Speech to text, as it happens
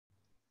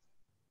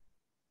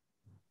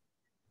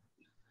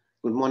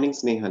Good morning,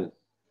 Snehal.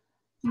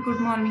 Good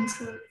morning,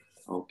 sir.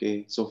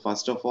 Okay, so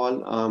first of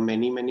all,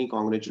 many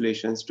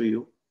congratulations to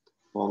you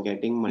for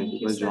getting Thank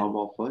you, multiple sir. job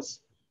offers,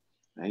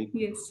 right?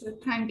 Yes, sir.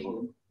 Thank So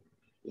you.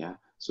 yeah,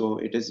 so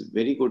it is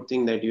very good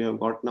thing that you have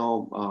got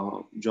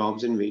now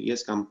jobs in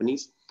various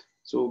companies.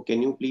 So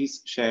can you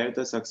please share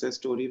the success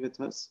story with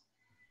us?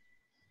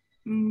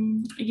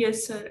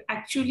 Yes, sir.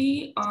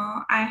 Actually,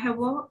 I have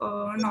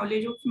a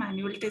knowledge of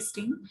manual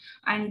testing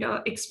and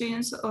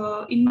experience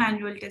in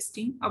manual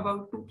testing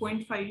about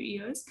 2.5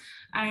 years.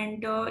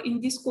 And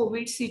in this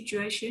COVID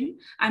situation,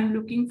 I'm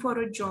looking for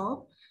a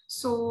job.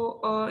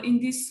 So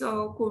in this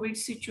COVID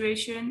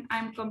situation,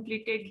 I'm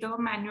completed the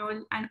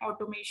manual and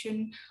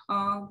automation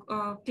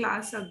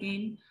class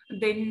again.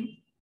 Then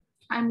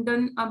I'm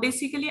done.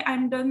 Basically,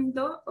 I'm done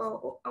the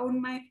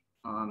on my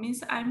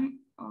means I'm.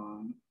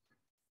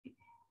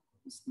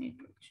 This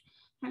network.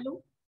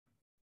 Hello,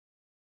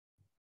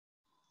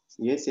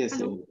 Yes, hello.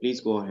 Snehal, please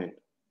go ahead.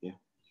 Yeah,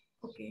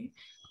 Okay.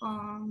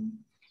 Um,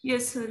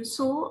 yes, sir.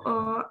 So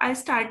I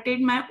started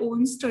my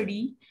own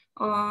study.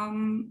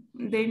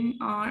 Then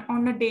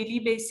on a daily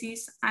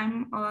basis,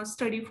 I'm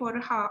study for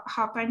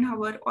half an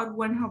hour or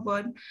 1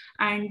 hour,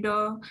 and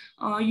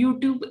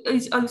YouTube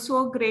is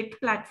also a great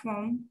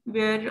platform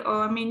where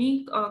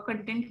many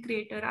content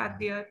creator are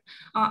there.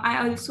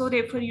 I also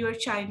refer your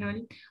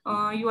channel.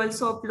 You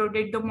also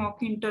uploaded the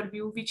mock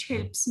interview, which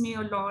helps me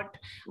a lot.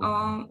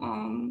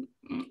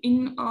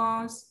 In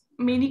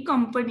many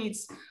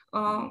companies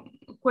uh,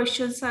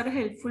 questions are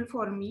helpful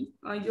for me.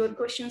 Your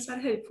questions are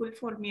helpful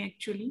for me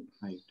actually.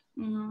 right.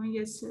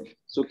 Yes, sir.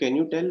 So can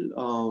you tell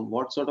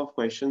what sort of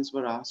questions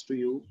were asked to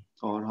you,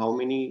 or how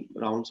many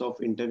rounds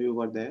of interview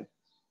were there?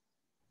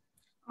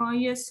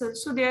 Yes, sir.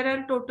 So there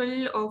are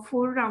total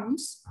 4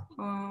 rounds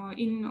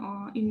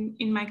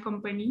in my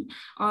company.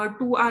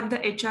 Two are the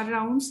HR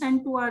rounds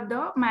and two are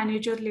the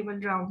manager level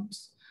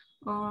rounds.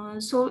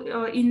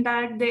 In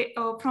that they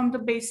from the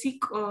basic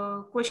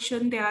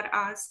question they are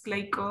asked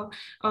like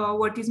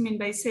what is meant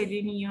by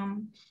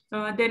selenium.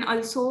 Then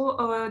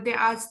also they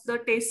ask the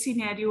test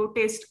scenario,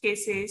 test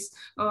cases,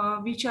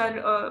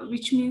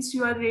 which means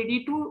you are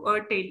ready to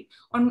tell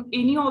on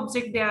any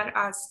object they are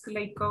asked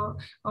like.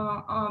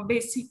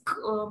 Basic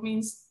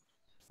means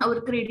our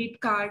credit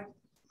card,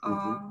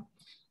 Mm-hmm.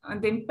 uh,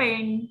 and then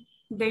pen,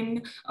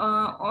 then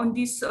on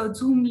this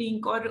Zoom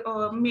link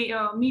or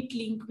Meet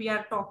link we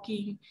are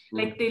talking,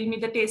 like tell me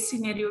the test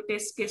scenario,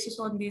 test cases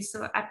on these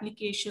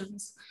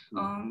applications.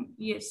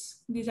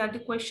 Yes, these are the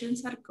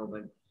questions are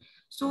covered.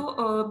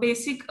 So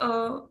basic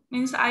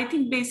means I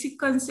think basic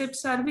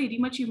concepts are very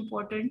much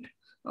important.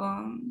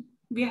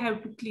 We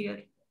have to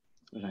clear.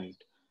 Right.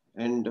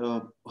 And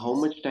how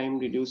much time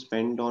did you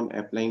spend on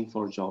applying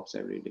for jobs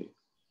every day?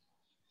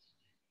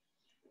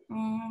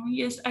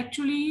 Yes,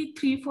 actually,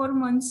 3 4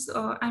 months.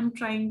 I'm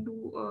trying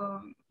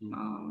to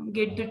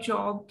get the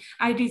job.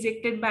 I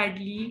rejected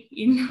badly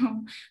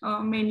in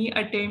many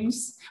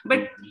attempts, but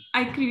Mhm.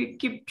 I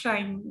keep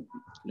trying.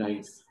 Right.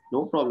 Yes,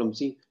 No problem.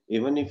 See,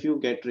 even if you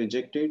get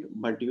rejected,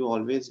 but you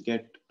always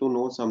get to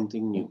know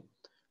something new.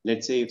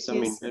 Let's say if some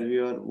yes, sir.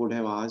 interviewer would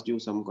have asked you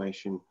some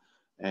question,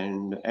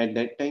 and at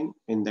that time,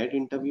 in that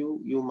interview,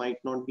 you might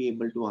not be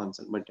able to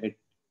answer, but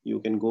you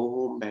can go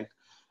home back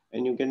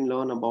and you can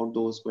learn about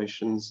those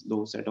questions,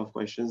 those set of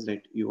questions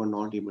that you are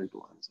not able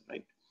to answer,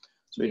 right?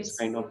 So it's Yes,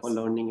 kind of a yes,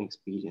 learning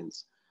experience.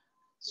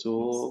 yes. So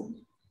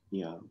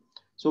yeah.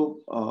 So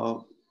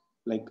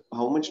like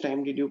how much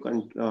time did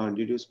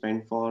you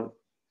spend for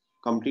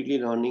completely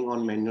learning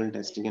on manual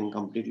testing and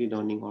completely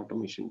learning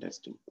automation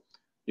testing?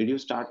 Did you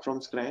start from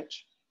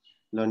scratch,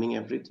 learning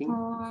everything?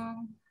 Uh,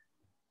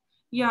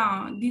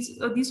 yeah,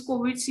 this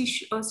COVID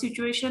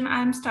situation,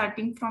 I am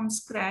starting from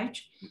scratch.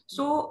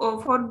 So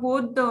for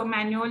both the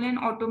manual and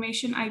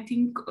automation, I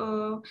think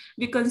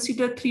we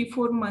consider 3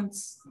 4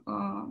 months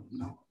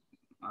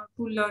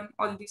to learn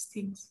all these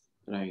things.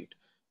 Right.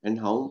 And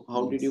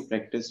how did you Yes.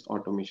 practice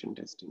automation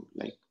testing?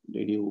 Like,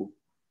 did you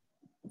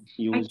use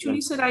your...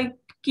 Actually, sir, I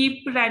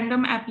keep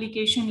random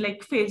application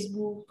like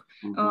Facebook,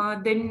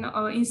 Mhm, then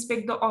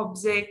inspect the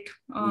object,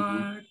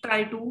 mhm.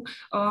 try to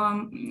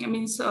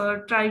means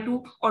try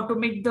to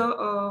automate the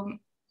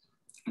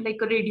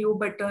like radio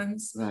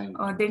buttons,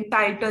 Right. then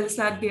titles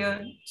are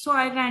there. So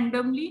I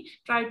randomly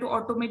try to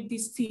automate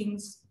these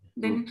things.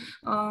 Then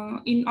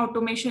Mhm, in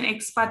automation,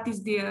 XPath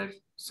is there.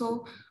 So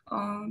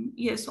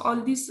yes,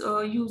 all these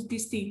use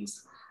these things.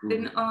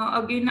 Then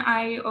mhm. again,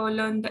 I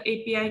learned the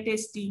API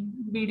testing,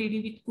 BDD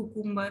with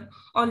Cucumber.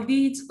 All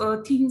these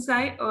things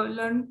I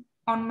learned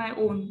on my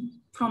own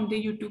from the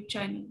YouTube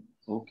channel.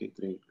 Okay,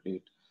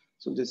 great.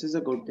 So this is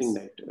a good thing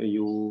Yes, that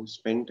you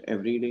spent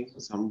every day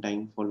some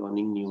time for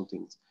learning new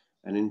things,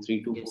 and in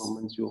 3 to 4 yes,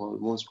 months you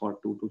almost got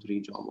 2 to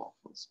 3 job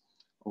offers.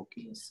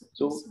 Okay, yes, yes.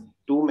 so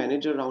two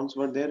manager rounds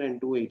were there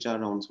and two HR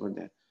rounds were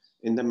there.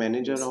 In the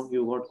manager Yes. round,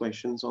 you got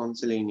questions on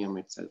Selenium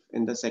itself.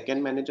 In the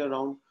second manager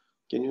round,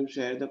 can you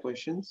share the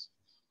questions?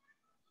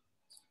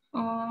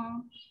 Uh,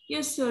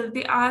 yes, sir.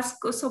 They ask,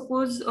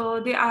 suppose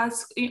they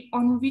ask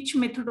on which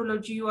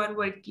methodology you are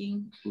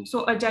working.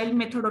 So agile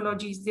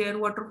methodology is there,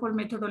 waterfall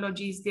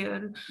methodology is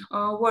there.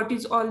 What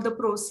is all the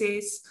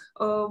process?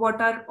 What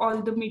are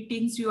all the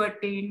meetings you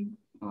attend?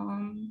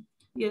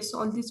 Yes,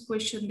 all these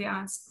questions they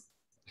ask.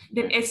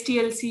 Then Right.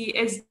 STLC,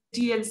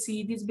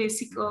 SDLC, these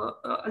basic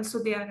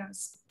also they are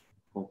asked.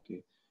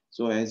 Okay.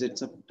 So as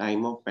it's a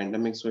time of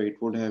pandemic, so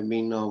it would have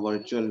been a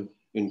virtual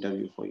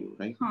interview for you,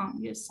 right?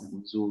 Yes, sir.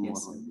 On Zoom or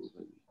Yes, sir. on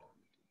Google Meet.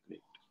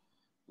 Great.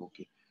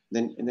 Okay.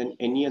 Then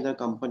any other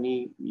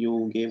company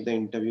you gave the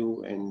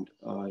interview and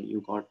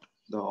you got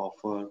the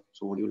offer.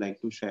 So would you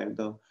like to share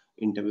the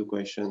interview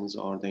questions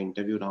or the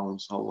interview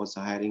rounds? How was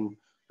the hiring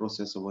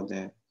process over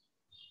there?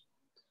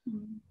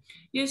 Mm.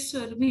 Yes,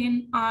 sir.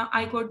 When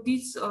I got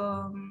this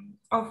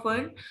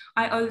offer,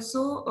 I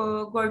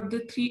also got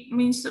the three,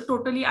 means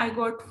totally I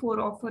got four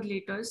offer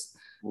letters.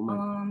 Oh my,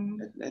 Um,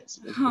 that's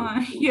very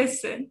good.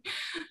 yes, sir.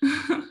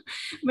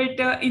 But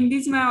in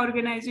this, my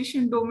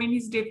organization domain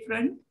is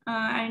different,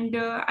 and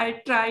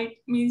I tried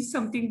means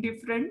something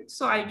different,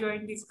 so I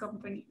joined this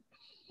company.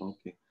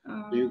 Okay.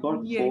 So you got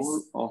four Yes.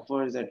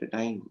 offers at a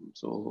time.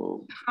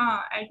 So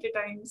At a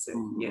time, sir.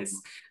 mhm, Yes.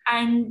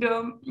 And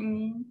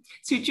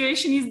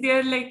situation is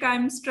there like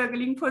I'm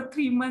struggling for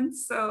 3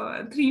 months,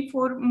 3,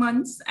 4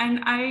 months, and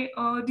I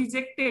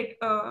rejected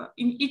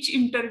in each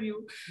interview.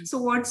 So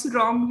what's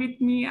wrong with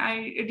me?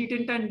 I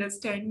didn't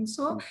understand.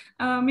 So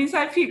mhm, means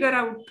I figure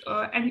out,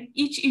 and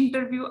each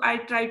interview I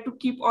try to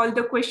keep all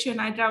the question.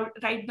 I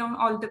write down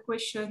all the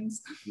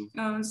questions.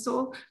 mhm,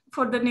 So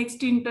for the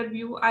next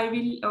interview, I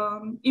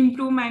will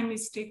improve my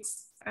mistakes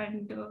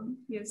and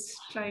yes,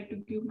 try to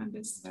give my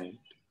best. right.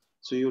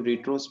 So you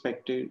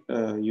retrospected,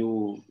 you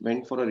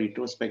went for a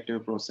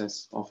retrospective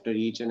process after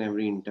each and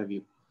every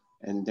interview,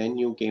 and then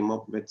you came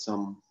up with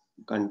some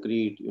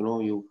concrete,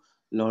 you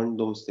learned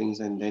those things,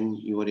 and then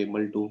you were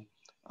able to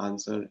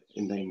answer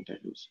in the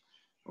interviews.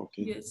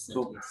 Okay. Yes, sir.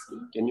 So Yes,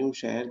 sir. can you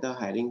share the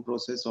hiring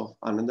process of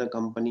another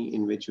company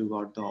in which you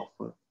got the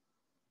offer?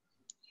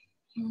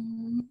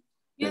 Mm, Like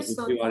yes, if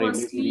sir. you are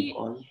able to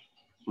recall.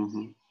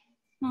 Mm-hmm.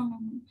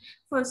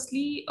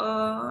 Firstly,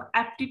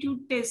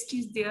 aptitude test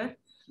is there.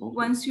 Okay.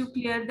 Once you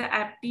clear the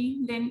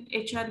apti, then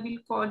HR will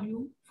call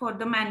you for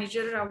the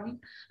manager round,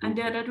 and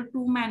Mm-hmm. there are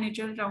two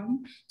manager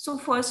round. So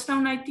first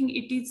round, I think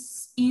it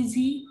is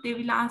easy. They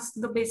will ask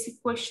the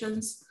basic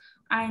questions,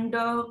 and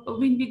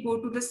when we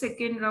go to the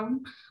second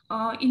round,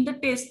 in the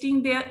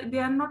testing, they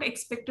are not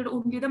expected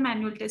only the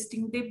manual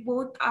testing. They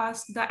both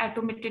ask the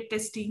automated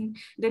testing,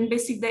 then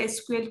basic the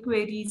SQL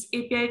queries,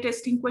 API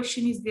testing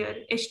question is there,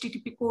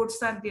 HTTP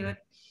codes are there.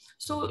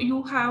 So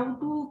you have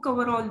to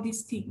cover all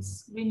these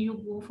things when you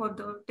go for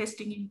the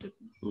testing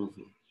interview.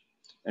 Mm-hmm.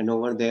 And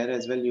over there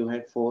as well, you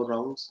had four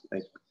rounds,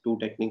 like two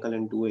technical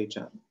and two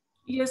HR.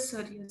 Yes,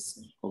 sir. Yes,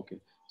 sir. Okay.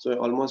 So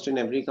almost in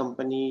every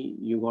company,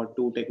 you got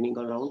two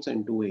technical rounds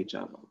and two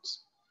HR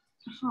rounds.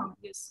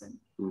 Yes, sir.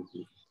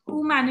 Mm-hmm. Two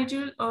Okay.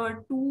 manager,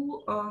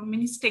 two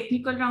means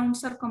technical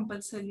rounds are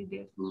compulsory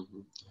there.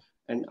 Mm-hmm.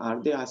 And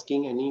are they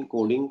asking any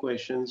coding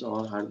questions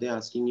or are they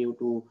asking you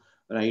to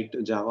write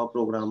Java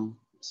programs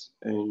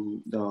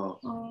in the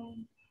Uh,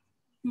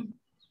 hmm.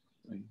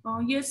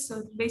 right? Yes, sir.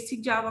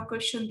 Basic Java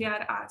question they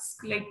are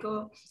asked, like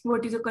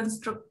what is a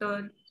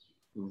constructor,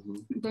 Mm-hmm.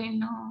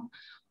 then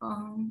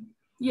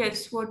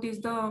yes, what is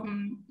the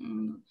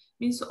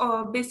means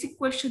basic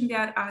question they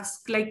are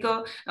asked, like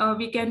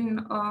we can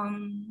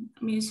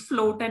means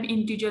float an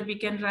integer we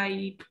can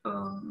write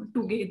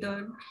together.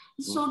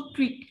 Okay. So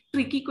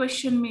tricky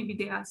question maybe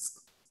they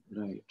ask.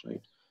 Right,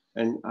 right.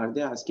 And are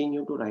they asking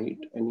you to write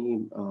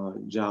any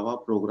Java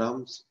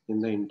programs in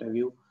the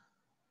interview,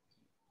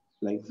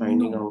 like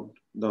finding No. out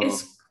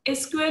the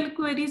SQL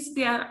queries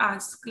they are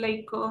asked,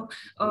 like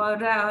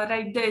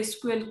write the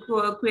SQL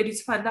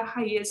queries for the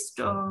highest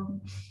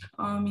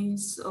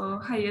means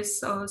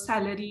highest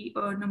salary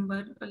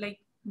number, like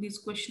this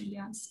question they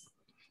ask.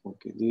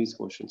 okay, these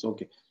questions.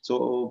 Okay.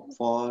 So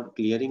for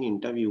clearing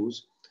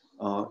interviews,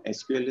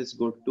 SQL is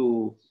good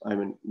to, I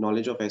mean,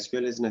 knowledge of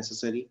SQL is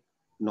necessary.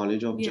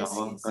 Knowledge of Yes,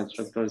 Java yes,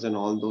 constructors and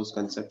all those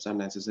concepts are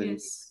necessary.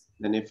 yes.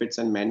 Then if it's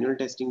a manual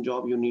testing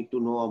job, you need to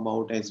know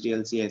about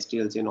SDLC,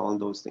 STLC and all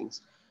those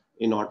things.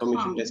 In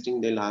automation Um, testing,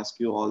 they'll ask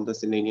you all the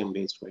Selenium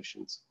based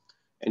questions.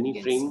 Any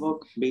yes.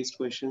 framework based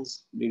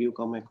questions did you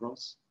come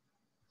across?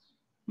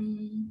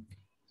 Mm,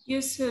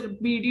 yes, sir.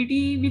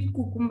 BDD with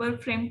Cucumber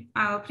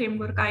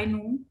framework I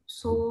know.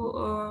 So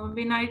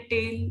when I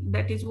tell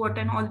that is what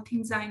and all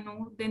things I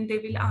know, then they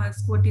will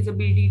ask what is a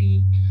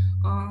BDD.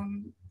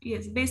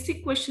 Yes,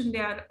 basic question they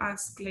are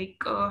asked, like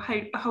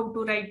how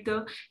to write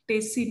the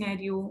test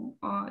scenario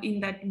in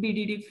that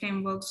BDD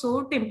framework.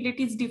 So template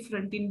is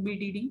different in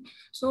BDD.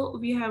 So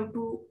we have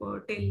to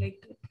tell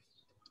like that.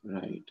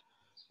 Right.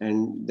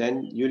 And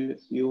then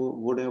you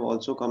would have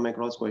also come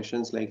across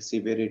questions like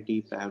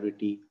severity,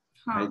 priority,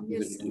 high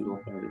Yes, sir. severity, low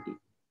priority.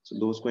 So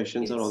those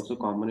questions are Yes, also sir.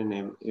 common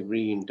in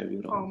every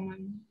interview round.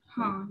 Common.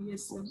 right?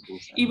 Yes, sir. Those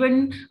things happen.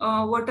 Even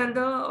what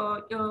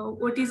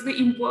is the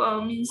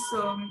means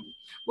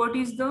what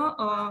is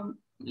the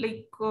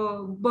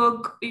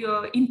bug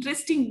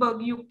interesting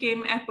bug you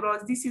came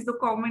across? This is the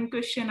common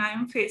question I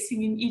am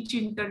facing in each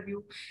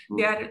interview.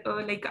 They Hmm.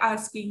 are like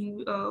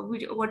asking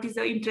what is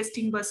the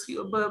interesting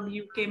bug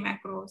you came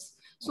across.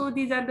 So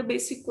these are the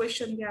basic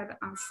questions they are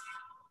asked.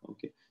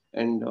 Okay.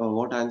 And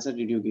what answer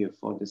did you give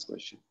for this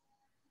question?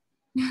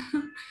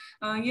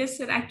 Yes,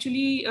 sir.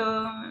 Actually,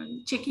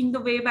 checking the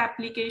web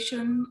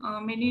application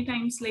many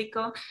times,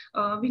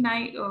 when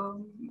I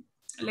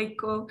like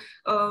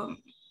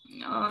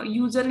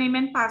username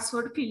and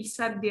password fields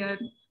are there.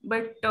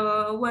 But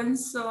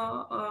once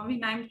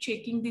when I'm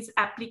checking this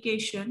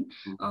application,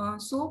 Hmm.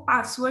 so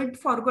password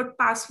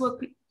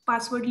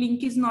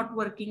link is not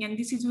working, and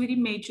this is very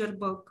major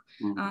bug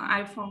Hmm.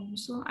 I found.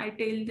 So I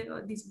tell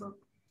this bug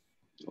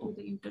to the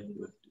Okay.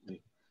 interviewer. Good.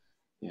 Right.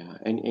 Yeah.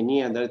 And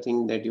any other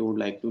thing that you would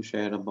like to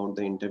share about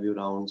the interview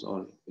rounds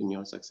or in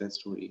your success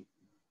story?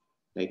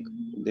 Like,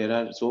 Mhm. there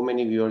are so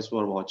many viewers who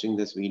are watching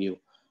this video.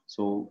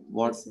 So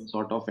what Yes, sir.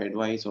 sort of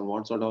advice or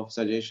what sort of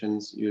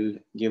suggestions you'll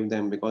give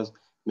them? Because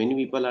many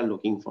people are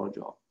looking for a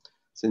job.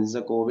 Since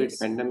the COVID Yes.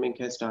 pandemic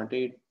has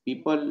started,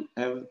 people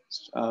have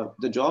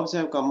the jobs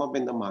have come up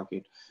in the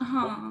market. But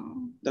Uh-huh.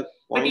 the But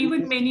point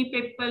even is, many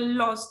people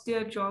lost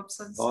their jobs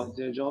also. lost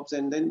their jobs,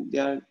 and then they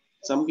are,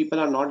 some people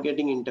are not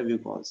getting interview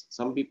calls.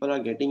 Some people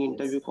are getting Yes.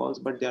 interview calls,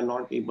 but they are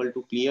not able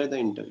to clear the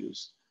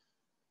interviews.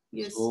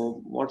 Yes, sir. So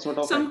what sort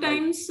of advice?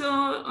 Sometimes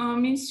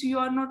means you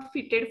are not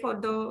fitted for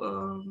the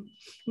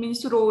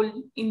means role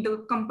in the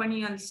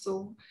company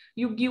also.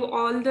 You give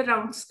all the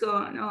rounds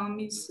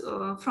means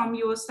from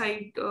your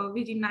side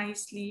very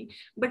nicely,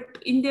 but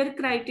in their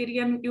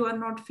criterion you are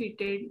not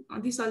fitted.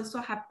 This also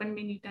happened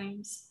many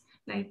times.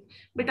 Like,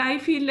 but I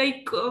feel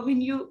like when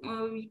you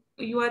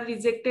are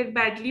rejected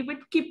badly,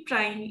 but keep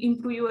trying,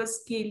 improve your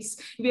skills.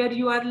 Where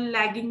you are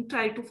lagging,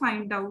 try to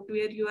find out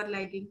where you are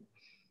lagging.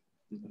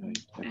 Mhm. Right,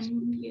 And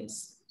absolutely. yes,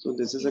 So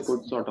this is a yes.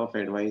 good sort of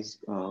advice,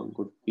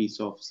 good piece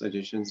of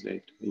suggestions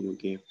that you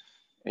gave.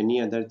 Any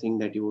other thing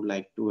that you would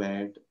like to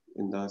add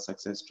in the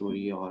success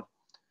story, or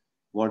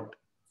what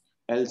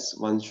else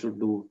one should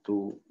do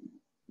to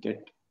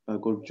get a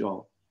good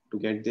job, to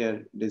get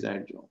their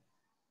desired job?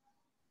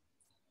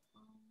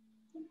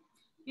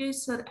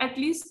 Yes, sir. At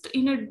least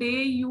in a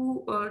day,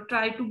 you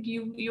try to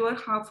give your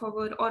half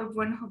hour or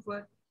 1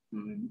 hour.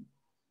 mm,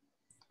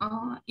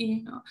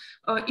 in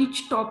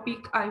each topic.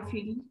 I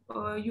feel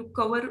you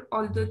cover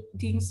all the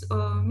things,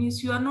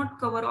 means you are not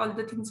cover all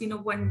the things in a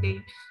one day.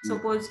 Mm.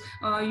 Suppose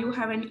you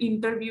have an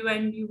interview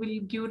and you will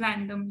give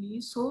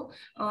randomly, so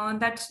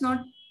that's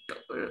not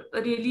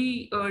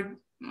really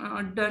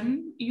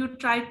done. You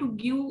try to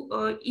give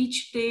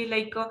each day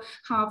like a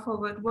half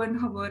hour, 1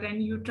 hour,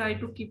 and you try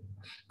to keep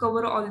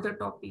cover all the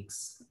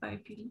topics, I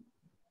feel.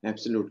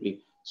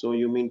 Absolutely. So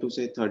you mean to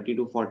say 30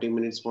 to 40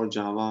 minutes for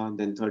Java,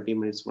 then 30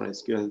 minutes for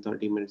SQL,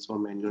 30 minutes for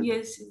manual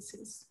Yes, testing. yes,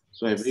 yes,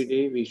 So every yes.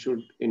 day we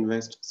should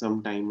invest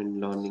some time in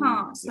learning,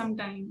 yeah,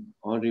 Sometime.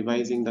 or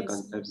revising the Yes, sir.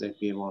 concepts that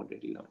we have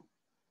already learned.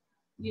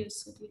 Yes,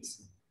 sir. Yes,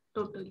 sir.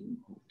 Totally.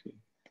 Okay.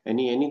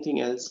 Anything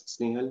else,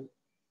 Snehal?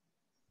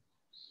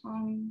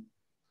 Um,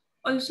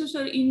 Also,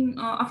 sir, in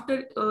after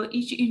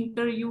each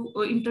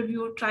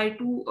interview, try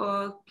to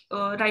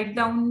write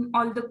down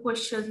all the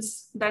questions.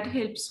 That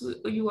helps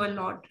you a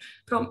lot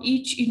from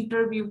each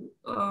interview.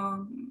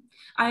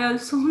 I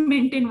also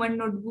maintain one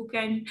notebook,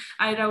 and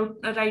I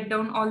write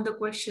down all the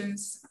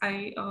questions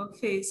I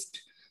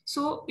faced.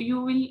 So you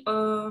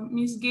will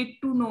means get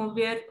to know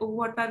where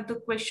what are the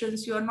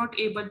questions you are not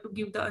able to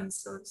give the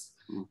answers.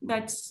 Mhm.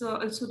 That's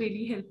also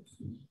really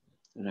helpful.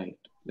 Right.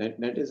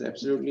 That is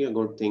absolutely a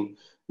good thing.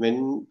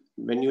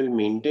 When you will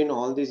maintain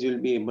all this,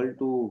 you'll be able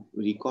to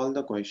recall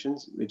the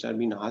questions which are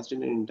being asked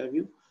in an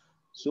interview.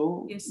 So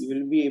Yes. you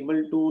will be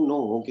able to know,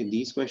 okay,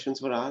 these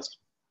questions were asked.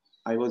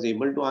 I was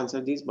able to answer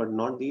these, but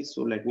not these. So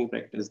let me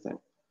practice them.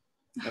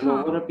 And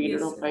over a period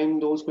Yes, of sir. time,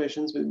 those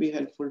questions will be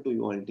helpful to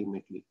you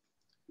ultimately.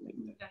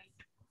 Like that. Right.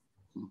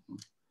 Mhm.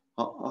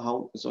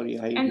 Sorry,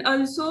 And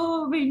also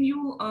when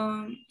you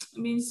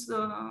means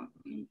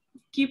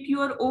keep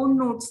your own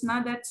notes now,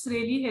 that's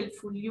really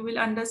helpful. You will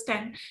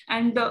understand.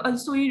 And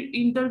also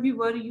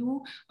interviewer, you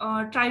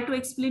try to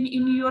explain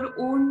in your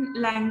own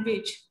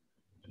language.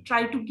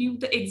 Try to give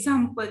the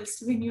examples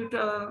when you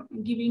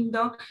giving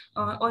the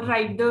or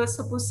write the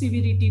suppose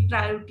severity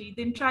priority,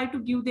 then try to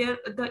give their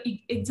the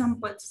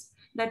examples.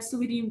 That's a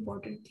very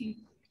important thing.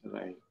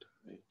 right,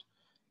 right.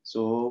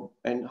 So,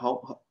 and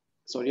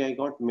sorry, I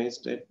got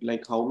missed it.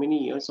 Like, how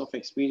many years of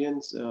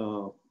experience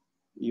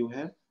you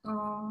have?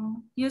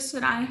 Yes, sir.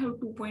 I have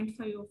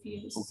 2.5 of Okay.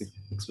 years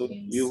So you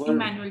experience in were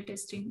manual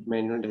testing.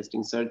 manual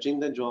testing, searching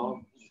the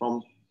job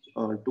from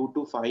 2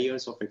 to 5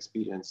 years of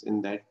experience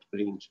in that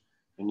range,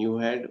 and you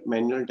had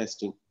manual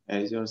testing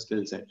as your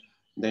skill set.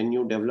 Then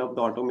you developed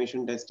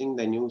automation testing.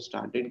 Then you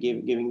started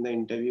giving the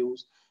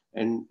interviews,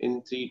 and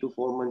in 3 to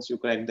 4 months you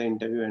cracked the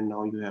interview, and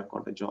now you have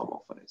got a job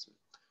offer as well.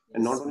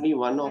 And not Yes, only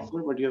one right.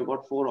 offer, but you have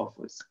got 4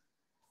 offers.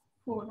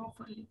 four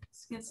offer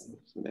letters. Yes, sir.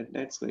 So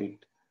that's great.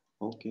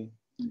 Okay.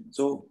 Yes,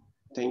 So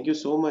thank you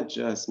so much,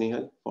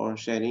 Snehal, for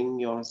sharing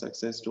your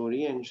success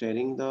story and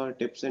sharing the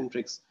tips and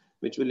tricks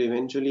which will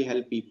eventually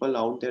help people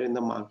out there in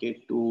the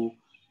market to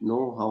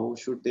know how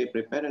should they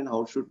prepare and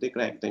how should they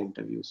crack the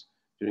interviews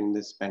during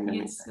this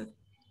pandemic yes, time, sir.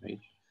 right?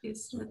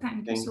 Yes, So sir. Thank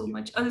you thank so you.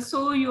 much.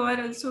 Also, you are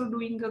also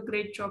doing a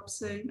great job,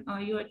 sir.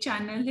 Your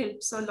channel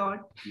helps a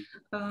lot.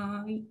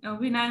 Uh,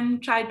 when I'm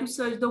trying to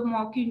search the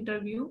mock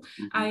interview,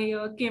 Mhm.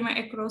 I came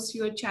across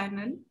your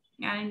channel.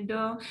 And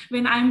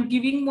when I'm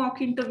giving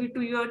mock interview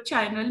to your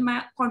channel,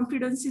 my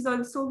confidence is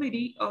also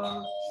very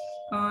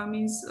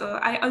means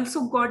I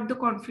also got the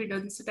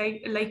confidence,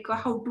 right? Like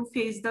how to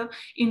face the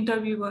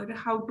interviewer,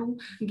 how to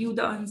give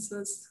the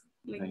answers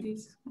like Right.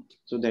 this.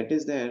 So that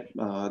is there.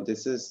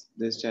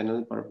 This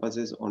channel purpose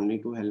is only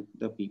to help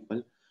the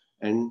people,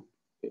 and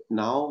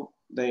now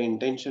the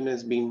intention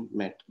has been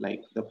met.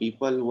 Like the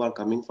people who are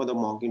coming for the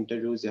mock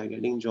interviews, they are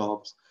getting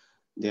jobs.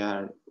 They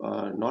are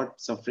not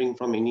suffering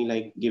from any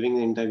like giving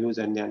interviews,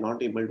 and they are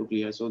not able to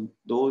clear. So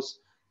those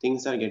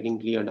things are getting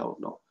cleared out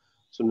now.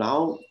 So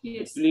now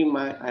Yes, actually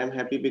my I am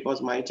happy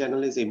because my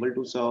channel is able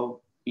to serve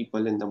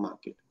people in the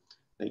market.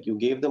 Like you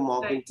gave the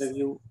mock right.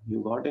 interview,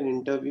 you got an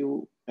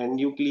interview, and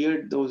you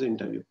cleared those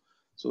interview.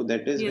 So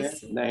that is where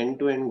Yes, sir. the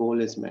end-to-end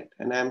goal is met.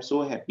 And I'm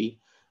so happy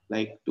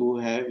like to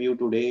have you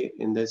today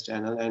in this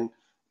channel. And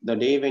the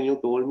day when you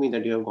told me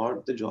that you have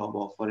got the job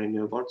offer and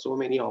you have got so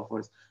many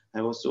offers,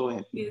 I was so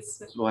happy. Yes,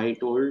 sir. So I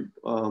told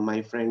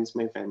my friends,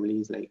 my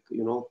families, like,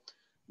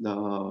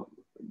 the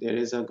there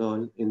is a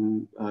girl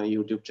in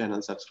YouTube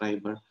channel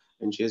subscriber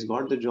and she has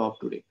got the job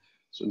today.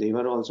 So they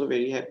were also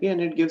very happy,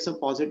 and it gives a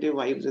positive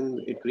vibes and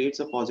it creates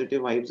a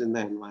positive vibes in the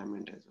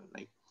environment as well.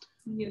 Like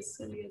Yes,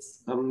 sir.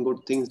 Yes. some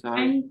good things are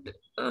And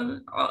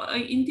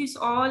in this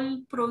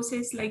all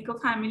process, like a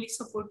family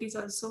support is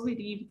also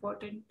very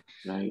important.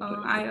 right,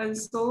 right, I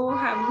also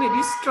have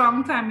very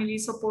strong family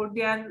support.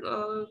 They are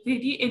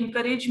very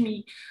encourage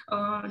me,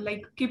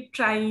 like keep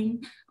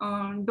trying,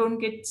 don't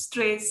get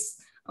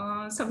stressed.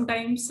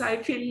 Sometimes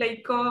I feel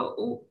like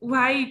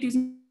why it is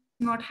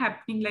not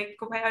happening, like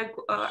why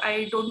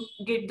I don't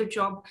get the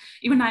job.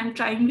 Even I'm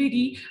trying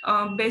very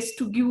best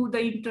to give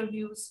the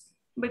interviews,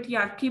 but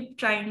yeah, keep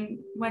trying.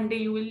 One day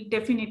you will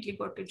definitely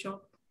got a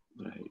job.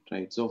 right,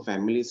 right. So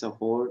family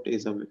support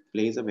is a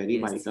plays a very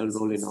Yes, vital yes,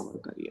 role in yes. our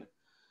career. Yes,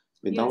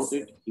 Without sir.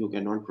 it, you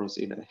cannot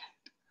proceed ahead.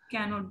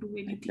 Cannot do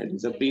Right? That anything.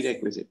 is a Yes.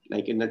 prerequisite.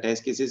 Like in the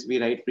test cases,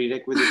 we write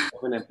prerequisites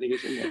of an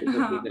application. That is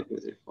a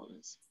prerequisite for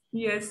us.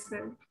 Yes,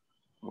 sir.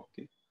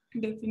 Okay.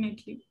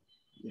 Definitely.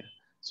 Yeah.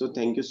 So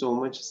thank you so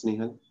much,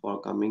 Snehal, for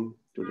coming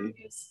today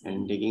Yes, sir.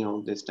 and taking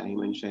out this time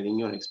and sharing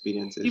your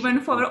experiences.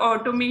 Even for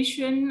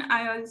automation,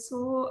 I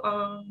also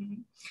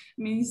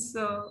means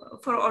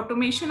for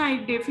automation,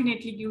 I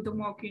definitely give the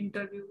mock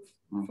interview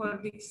Mhm. for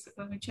this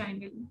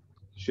channel.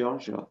 Sure,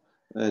 sure.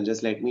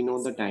 Just let me know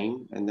Yes. the time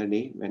and the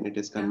day when it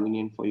is Yeah.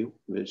 convenient for you.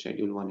 We'll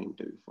schedule one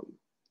interview for you.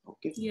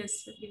 Okay.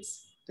 Yes, sir. Yes.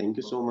 Thank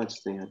you so Okay. much,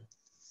 Snehal.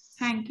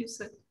 Thank you,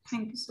 sir.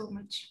 Thank you so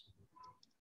much.